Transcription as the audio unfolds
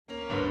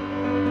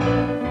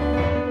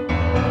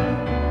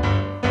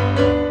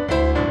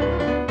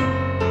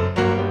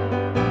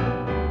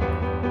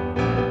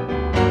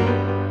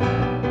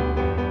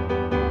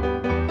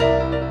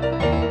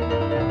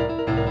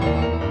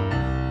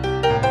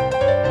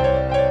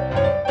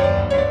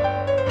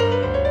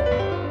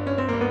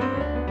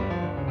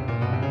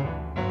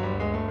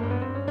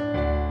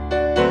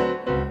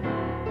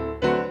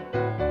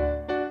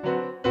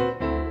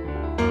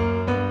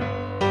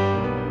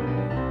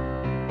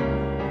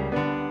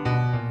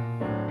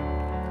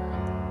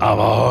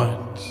Aber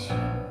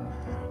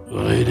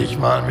heute rede ich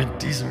mal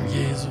mit diesem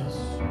Jesus,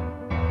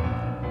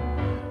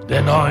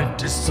 denn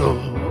heute ist so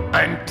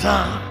ein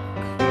Tag.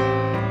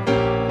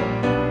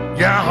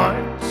 Ja,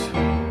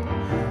 heute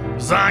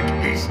sag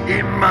ich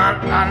ihm mal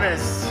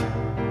alles,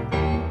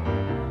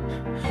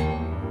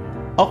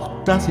 auch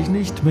dass ich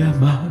nicht mehr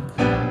mag.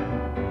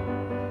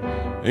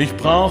 Ich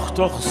brauch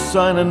doch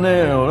seine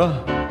Nähe,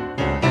 oder?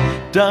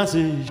 Dass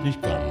ich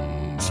nicht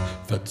ganz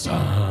verzag.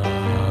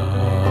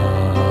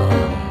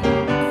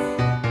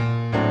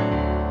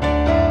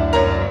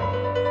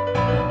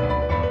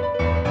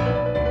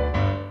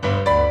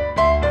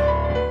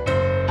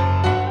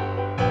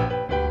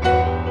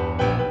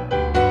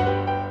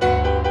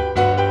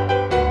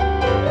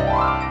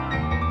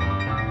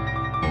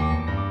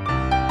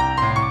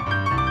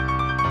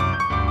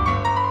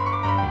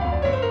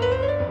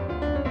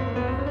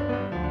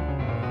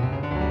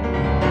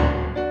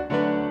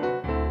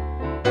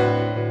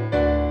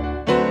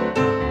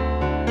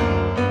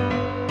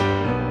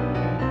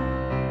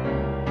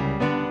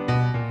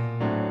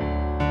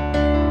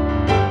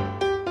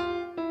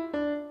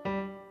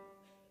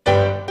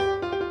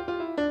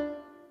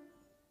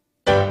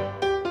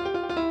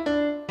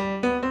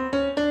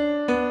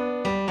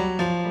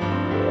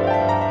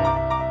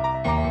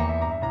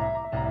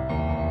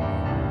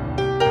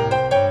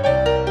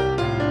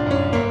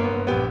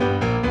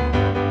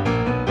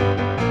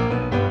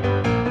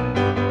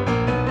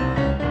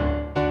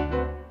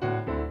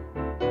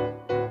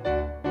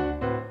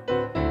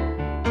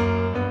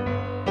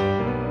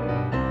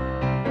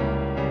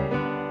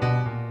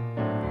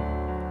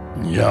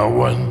 Yeah,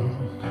 when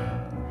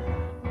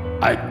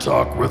I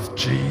talk with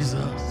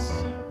Jesus,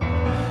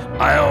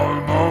 I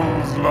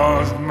almost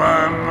lost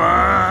my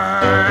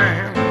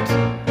mind.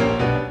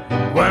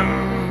 When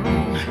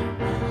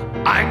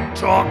I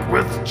talk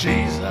with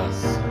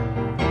Jesus,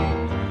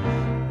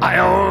 I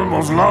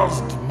almost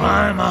lost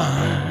my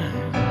mind.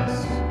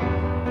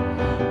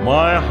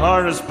 My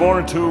heart is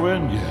born to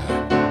win,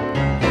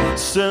 yeah,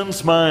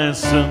 since my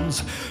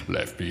sins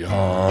left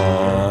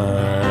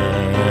behind.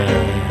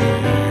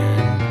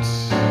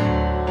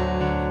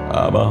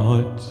 Aber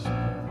heute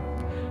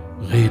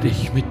rede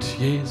ich mit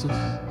Jesus,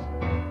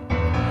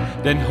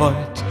 denn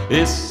heute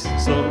ist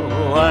so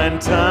ein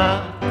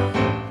Tag.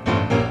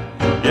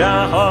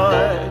 Ja,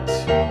 heute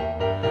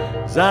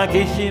sag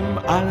ich ihm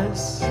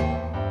alles,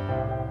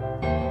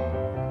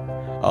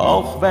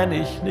 auch wenn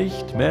ich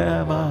nicht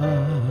mehr mag.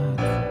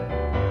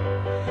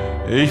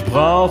 Ich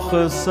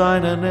brauche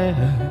seine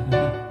Nähe,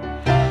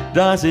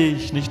 dass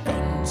ich nicht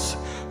ganz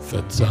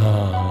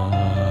verzag.